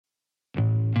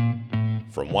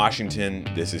From Washington,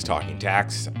 this is Talking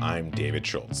Tax. I'm David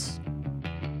Schultz.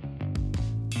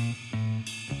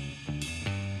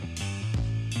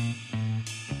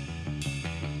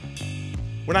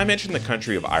 When I mention the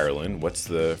country of Ireland, what's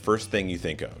the first thing you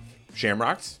think of?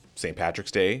 Shamrocks? St.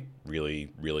 Patrick's Day?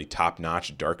 Really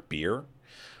top-notch dark beer?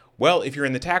 Well, if you're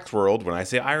in the tax world, when I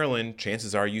say Ireland,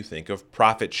 chances are you think of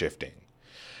profit shifting.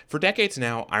 For decades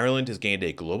now, Ireland has gained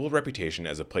a global reputation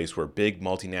as a place where big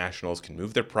multinationals can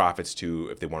move their profits to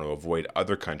if they want to avoid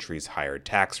other countries' higher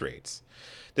tax rates.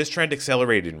 This trend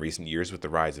accelerated in recent years with the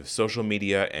rise of social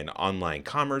media and online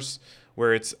commerce,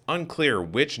 where it's unclear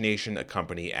which nation a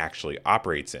company actually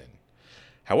operates in.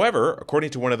 However,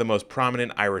 according to one of the most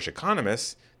prominent Irish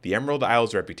economists, the Emerald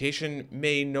Isles' reputation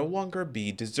may no longer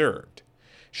be deserved.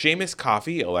 Seamus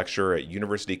Coffey, a lecturer at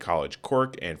University College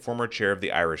Cork and former chair of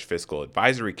the Irish Fiscal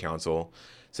Advisory Council,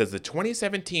 says the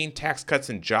 2017 Tax Cuts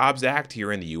and Jobs Act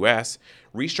here in the U.S.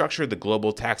 restructured the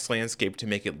global tax landscape to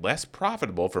make it less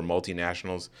profitable for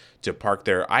multinationals to park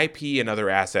their IP and other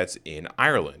assets in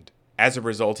Ireland. As a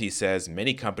result, he says,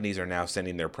 many companies are now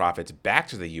sending their profits back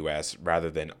to the U.S. rather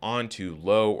than on to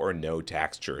low or no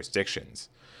tax jurisdictions.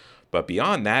 But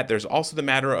beyond that, there's also the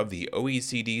matter of the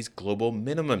OECD's global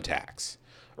minimum tax.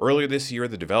 Earlier this year,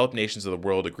 the developed nations of the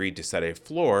world agreed to set a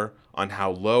floor on how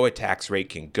low a tax rate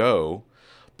can go.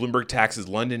 Bloomberg Tax's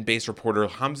London-based reporter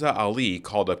Hamza Ali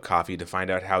called up Coffey to find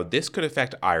out how this could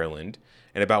affect Ireland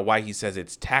and about why he says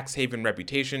its tax haven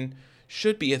reputation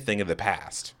should be a thing of the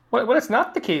past. Well, it's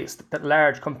not the case that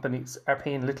large companies are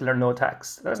paying little or no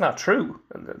tax. That's not true.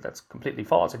 That's completely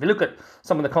false. If you look at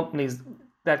some of the companies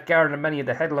that garner many of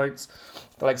the headlines,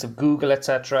 the likes of Google,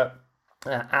 etc.,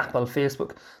 Apple,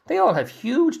 Facebook, they all have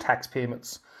huge tax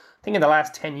payments. I think in the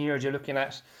last 10 years, you're looking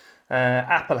at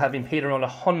Apple having paid around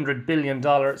 $100 billion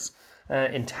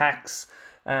in tax.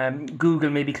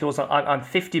 Google maybe close on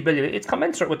 $50 billion. It's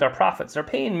commensurate with their profits. They're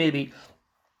paying maybe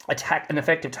an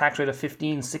effective tax rate of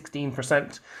 15,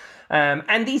 16%.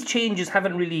 And these changes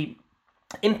haven't really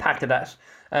impacted that.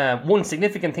 One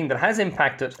significant thing that has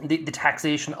impacted the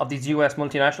taxation of these US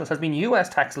multinationals has been US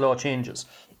tax law changes,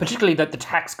 particularly that the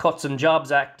Tax Cuts and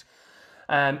Jobs Act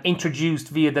introduced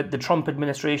via the Trump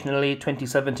administration in late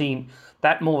 2017.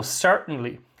 That most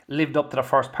certainly lived up to the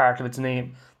first part of its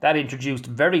name. That introduced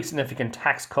very significant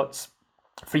tax cuts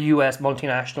for US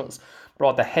multinationals,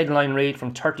 brought the headline rate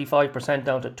from 35%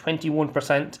 down to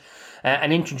 21%,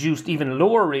 and introduced even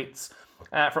lower rates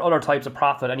for other types of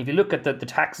profit. And if you look at the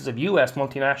taxes of US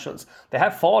multinationals, they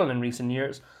have fallen in recent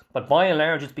years, but by and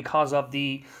large it's because of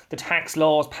the tax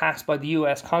laws passed by the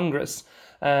US Congress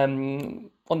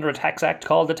under a tax act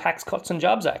called the Tax Cuts and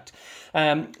Jobs Act.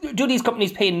 Do these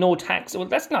companies pay no tax? Well,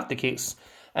 that's not the case.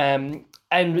 And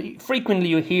frequently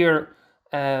you hear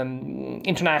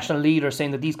international leaders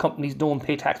saying that these companies don't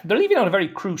pay tax. But they're leaving out a very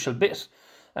crucial bit.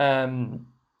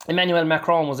 Emmanuel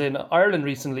Macron was in Ireland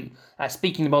recently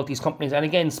speaking about these companies and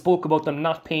again spoke about them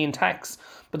not paying tax.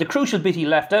 But the crucial bit he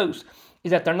left out is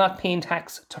that they're not paying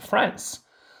tax to France.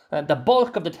 The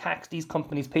bulk of the tax these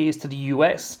companies pay is to the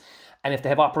US. And if they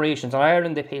have operations in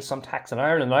Ireland, they pay some tax in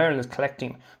Ireland. Ireland is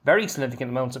collecting very significant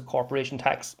amounts of corporation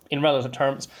tax in relative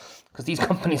terms because these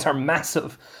companies are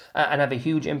massive and have a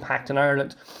huge impact in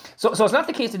Ireland. So it's not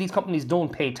the case that these companies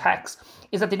don't pay tax,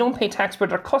 it's that they don't pay tax where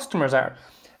their customers are.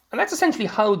 And that's essentially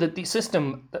how the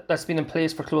system that's been in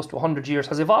place for close to 100 years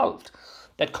has evolved.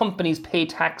 That companies pay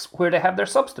tax where they have their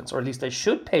substance, or at least they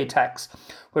should pay tax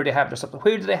where they have their substance.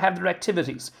 Where do they have their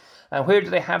activities? Where do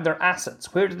they have their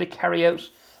assets? Where do they carry out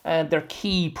their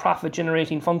key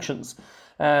profit-generating functions?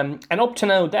 And up to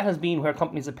now, that has been where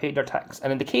companies have paid their tax.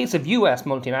 And in the case of US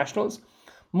multinationals,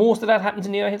 most of that happens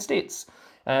in the United States.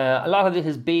 A lot of it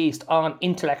is based on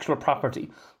intellectual property.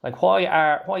 Like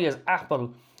why is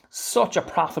Apple such a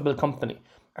profitable company,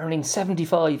 earning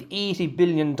 $75-80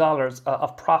 billion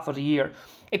of profit a year?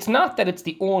 It's not that it's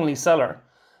the only seller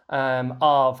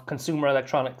of consumer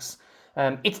electronics.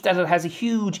 It's that it has a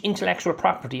huge intellectual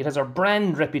property. It has a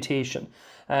brand reputation.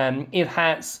 It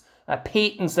has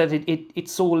patents that it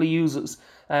solely uses.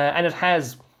 And it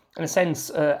has, in a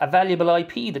sense, a valuable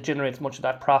IP that generates much of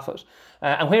that profit.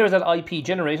 And where is that IP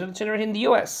generated? It's generated in the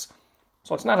US.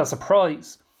 So it's not a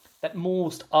surprise that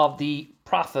most of the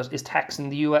profit is taxed in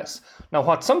the US. Now,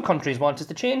 what some countries want is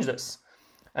to change this.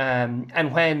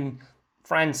 And when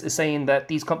France is saying that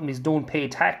these companies don't pay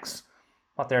tax,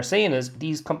 what they're saying is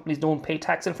these companies don't pay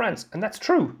tax in France. And that's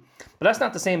true. But that's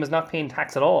not the same as not paying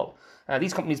tax at all.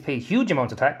 These companies pay huge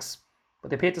amounts of tax, but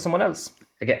they pay it to someone else.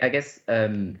 I guess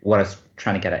what I was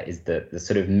trying to get at is the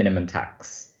sort of minimum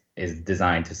tax is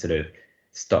designed to sort of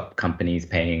stop companies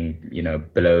paying,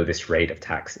 below this rate of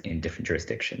tax in different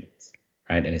jurisdictions.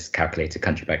 right? And it's calculated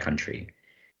country by country.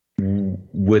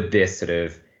 Would this sort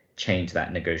of change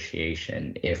that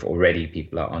negotiation if already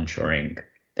people are onshoring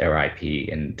their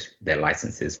IP and their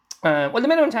licenses? Well, the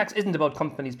minimum tax isn't about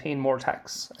companies paying more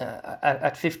tax.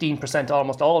 At 15%,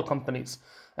 almost all companies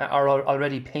are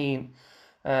already paying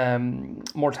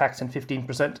more tax than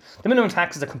 15%. The minimum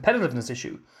tax is a competitiveness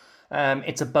issue.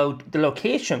 It's about the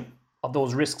location of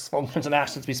those risks, functions, and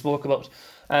assets we spoke about.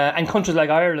 And countries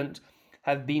like Ireland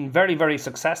have been very, very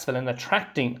successful in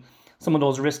attracting some of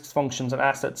those risks, functions, and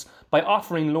assets by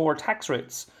offering lower tax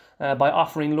rates, by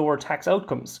offering lower tax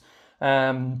outcomes.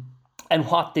 And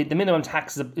what the minimum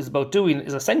tax is about doing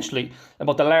is essentially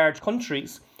about the large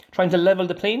countries trying to level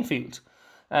the playing field,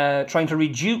 trying to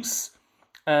reduce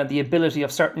the ability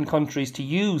of certain countries to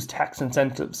use tax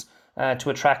incentives to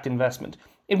attract investment.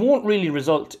 It won't really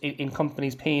result in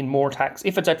companies paying more tax.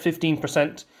 If it's at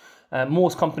 15%,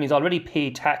 most companies already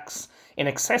pay tax in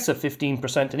excess of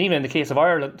 15%. And even in the case of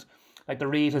Ireland, like the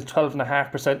rate is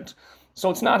 12.5%.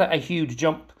 So it's not a huge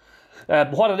jump.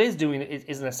 What it is doing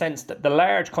is in a sense that the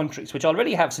large countries, which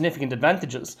already have significant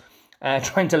advantages,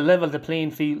 trying to level the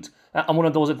playing field on one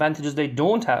of those advantages they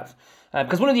don't have.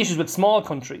 Because one of the issues with small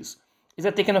countries is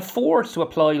that they can afford to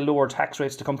apply lower tax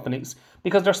rates to companies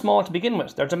because they're small to begin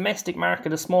with. Their domestic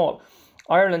market is small.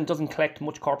 Ireland doesn't collect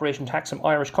much corporation tax from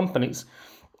Irish companies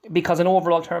because in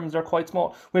overall terms they're quite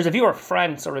small. Whereas if you're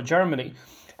France or a Germany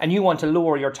and you want to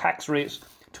lower your tax rate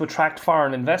to attract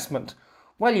foreign investment,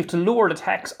 well, you have to lower the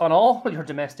tax on all your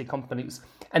domestic companies,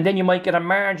 and then you might get a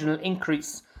marginal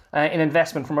increase in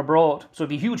investment from abroad. So it'd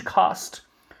be a huge cost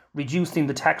reducing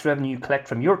the tax revenue you collect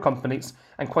from your companies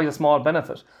and quite a small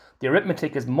benefit. The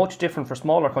arithmetic is much different for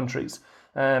smaller countries,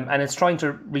 and it's trying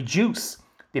to reduce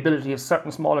the ability of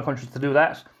certain smaller countries to do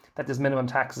that this minimum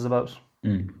tax is about.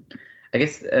 I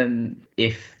guess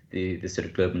if the sort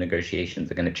of global negotiations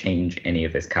are going to change any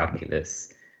of this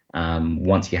calculus,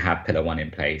 once you have Pillar 1 in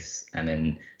place, and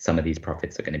then some of these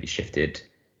profits are going to be shifted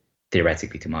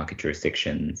theoretically to market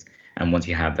jurisdictions, and once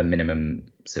you have a minimum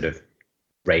sort of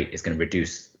rate, it's going to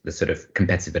reduce the sort of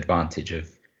competitive advantage of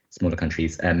smaller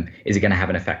countries. Is it going to have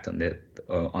an effect on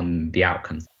the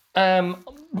outcomes?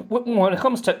 When it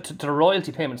comes to the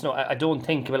royalty payments, no, I don't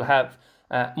think it will have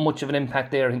much of an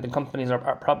impact there. I think the companies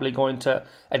are probably going to,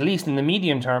 at least in the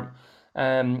medium term,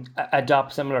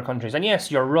 adopt similar countries. And yes,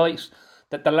 you're right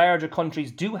that the larger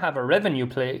countries do have a revenue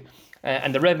play,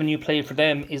 and the revenue play for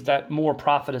them is that more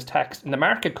profit is taxed in the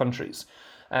market countries.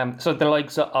 So the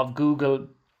likes of Google,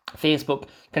 Facebook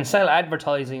can sell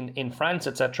advertising in France,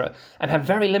 etc., and have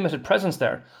very limited presence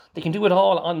there. They can do it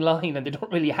all online, and they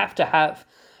don't really have to have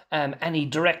any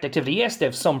direct activity. Yes, they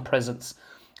have some presence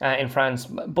in France,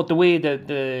 but the way that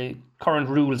the current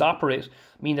rules operate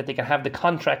mean that they can have the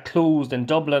contract closed in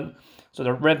Dublin, so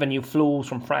the revenue flows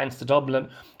from France to Dublin,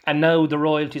 and now the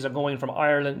royalties are going from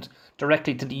Ireland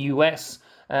directly to the US,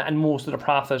 and most of the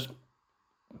profit,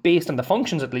 based on the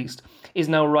functions at least, is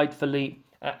now rightfully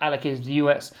allocated to the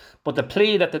US. But the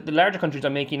play that the larger countries are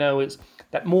making now is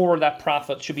that more of that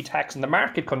profit should be taxed in the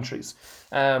market countries,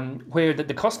 where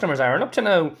the customers are. And up to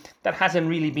now, that hasn't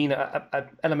really been an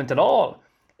element at all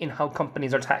in how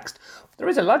companies are taxed. There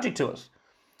is a logic to it.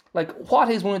 Like, what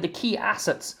is one of the key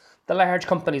assets the large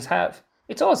companies have?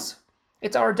 It's us.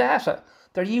 It's our data.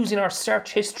 They're using our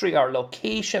search history, our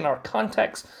location, our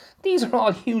contacts. These are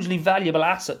all hugely valuable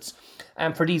assets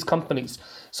for these companies.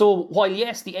 So while,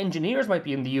 yes, the engineers might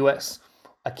be in the US,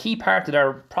 a key part of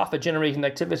their profit-generating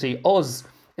activity, us,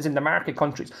 is in the market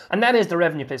countries. And that is the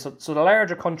revenue play. So the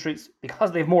larger countries,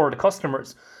 because they have more of the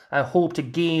customers, hope to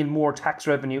gain more tax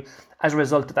revenue as a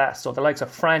result of that. So the likes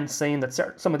of France saying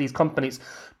that some of these companies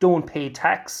don't pay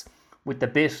tax, with the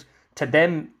bit to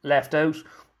them left out,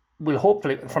 will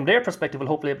hopefully, from their perspective, will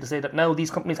hopefully be able to say that now these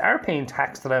companies are paying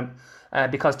tax to them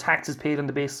because tax is paid on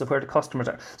the basis of where the customers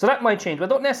are. So that might change. But I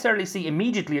don't necessarily see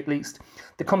immediately, at least,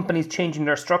 the companies changing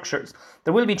their structures.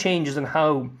 There will be changes in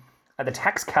how the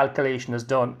tax calculation is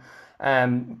done.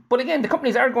 But again, the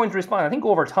companies are going to respond. I think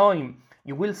over time,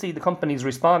 you will see the companies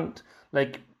respond.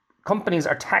 Like, companies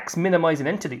are tax minimizing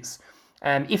entities.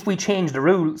 If we change the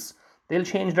rules, they'll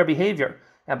change their behavior.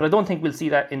 But I don't think we'll see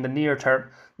that in the near term.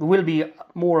 It will be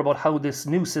more about how this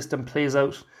new system plays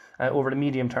out over the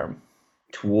medium term.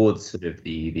 Towards sort of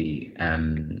the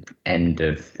end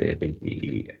of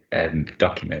the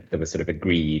document that was sort of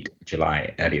agreed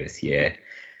July earlier this year,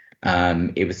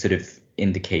 it was sort of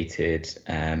indicated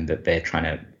that they're trying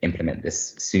to implement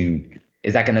this soon.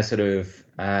 Is that going to sort of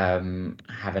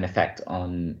have an effect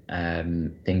on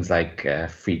things like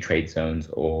free trade zones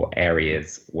or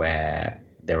areas where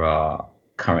there are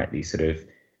currently sort of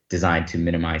designed to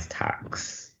minimize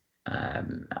tax?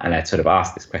 And I sort of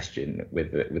asked this question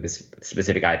with this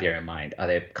specific idea in mind. Are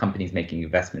there companies making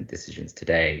investment decisions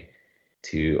today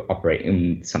to operate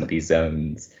in some of these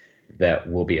zones that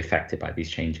will be affected by these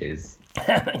changes?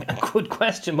 Good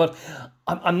question, but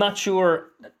I'm not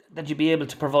sure that you'd be able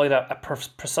to provide a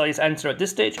precise answer at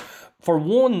this stage. For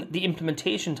one, the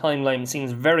implementation timeline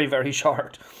seems very, very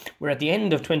short. We're at the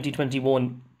end of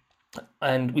 2021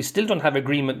 and we still don't have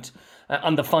agreement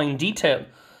on the fine detail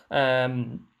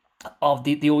of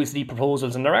the OECD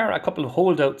proposals. And there are a couple of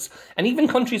holdouts, and even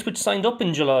countries which signed up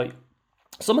in July.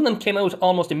 Some of them came out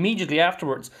almost immediately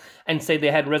afterwards and said they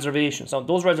had reservations. Now,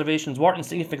 those reservations weren't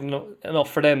significant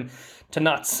enough for them to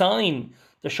not sign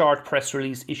the short press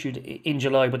release issued in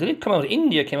July. But they did come out.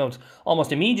 India came out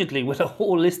almost immediately with a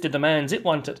whole list of demands it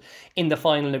wanted in the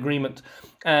final agreement.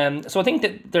 So I think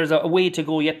that there's a way to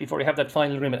go yet before you have that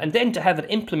final agreement. And then to have it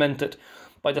implemented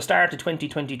by the start of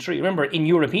 2023. Remember, in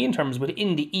European terms,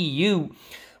 within the EU,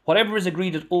 whatever is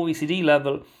agreed at OECD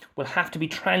level will have to be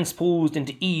transposed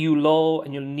into EU law,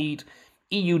 and you'll need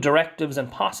EU directives and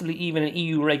possibly even an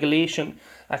EU regulation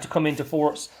to come into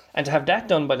force. And to have that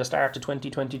done by the start of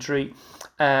 2023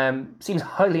 seems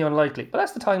highly unlikely. But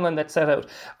that's the timeline that's set out.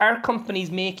 Are companies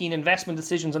making investment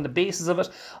decisions on the basis of it?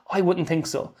 I wouldn't think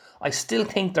so. I still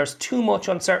think there's too much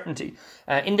uncertainty.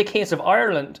 In the case of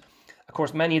Ireland, of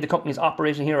course, many of the companies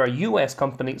operating here are US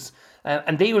companies,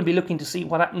 and they will be looking to see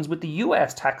what happens with the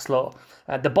US tax law.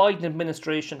 The Biden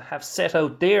administration have set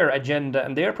out their agenda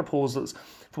and their proposals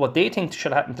for what they think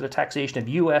should happen to the taxation of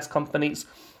US companies.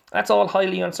 That's all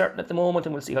highly uncertain at the moment,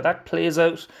 and we'll see how that plays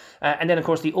out. And then, of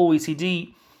course, the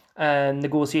OECD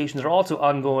negotiations are also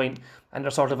ongoing, and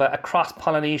there's sort of a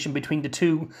cross-pollination between the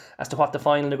two as to what the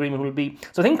final agreement will be.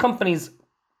 So I think companies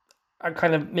are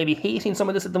kind of maybe hating some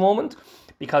of this at the moment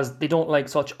because they don't like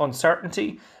such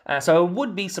uncertainty. So I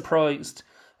would be surprised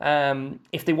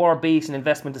if they were basing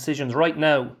investment decisions right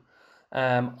now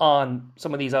on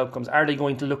some of these outcomes. Are they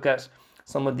going to look at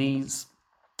some of these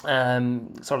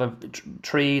sort of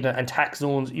trade and tax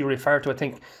zones you refer to? I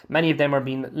think many of them are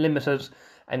being limited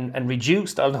and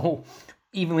reduced, although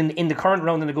even in the current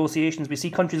round of negotiations, we see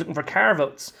countries looking for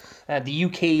carve-outs. The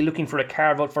UK looking for a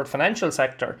carve-out for the financial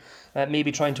sector,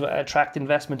 maybe trying to attract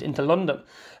investment into London.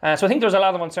 So I think there's a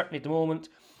lot of uncertainty at the moment.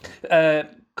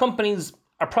 Companies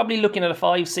are probably looking at a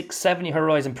 5, 6, 7 year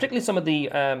horizon, particularly some of the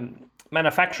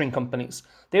manufacturing companies.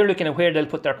 They're looking at where they'll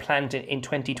put their plant in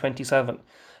 2027.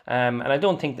 And I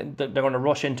don't think that they're going to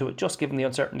rush into it, just given the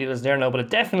uncertainty that's there now. But it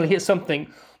definitely is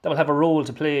something that will have a role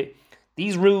to play.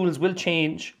 These rules will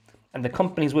change, and the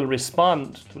companies will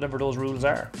respond to whatever those rules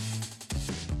are.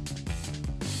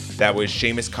 That was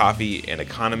Seamus Coffey, an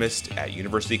economist at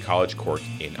University College Cork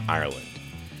in Ireland.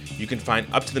 You can find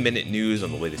up-to-the-minute news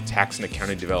on the latest tax and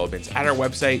accounting developments at our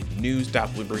website,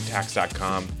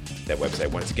 news.bluebirdtax.com. That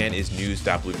website, once again, is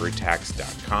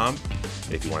news.bluebirdtax.com.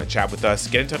 And if you want to chat with us,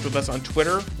 get in touch with us on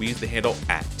Twitter. We use the handle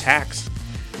 @tax.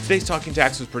 Today's Talking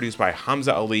Tax was produced by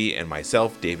Hamza Ali and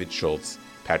myself, David Schultz.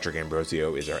 Patrick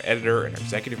Ambrosio is our editor, and our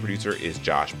executive producer is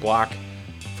Josh Block.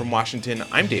 From Washington,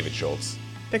 I'm David Schultz.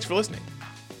 Thanks for listening.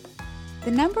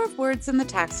 The number of words in the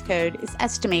tax code is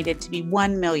estimated to be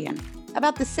 1 million,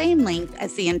 about the same length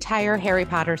as the entire Harry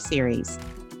Potter series.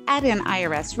 Add in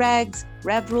IRS regs,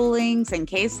 rev rulings, and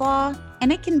case law,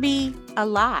 and it can be a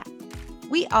lot.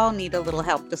 We all need a little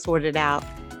help to sort it out.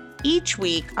 Each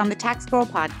week on the Tax Girl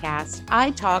podcast,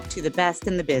 I talk to the best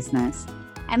in the business.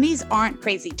 And these aren't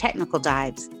crazy technical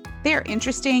dives. They're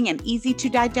interesting and easy to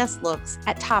digest looks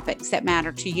at topics that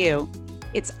matter to you.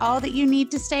 It's all that you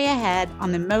need to stay ahead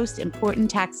on the most important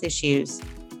tax issues.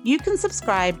 You can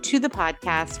subscribe to the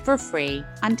podcast for free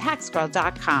on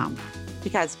taxgirl.com,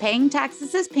 because paying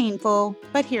taxes is painful,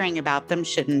 but hearing about them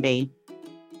shouldn't be.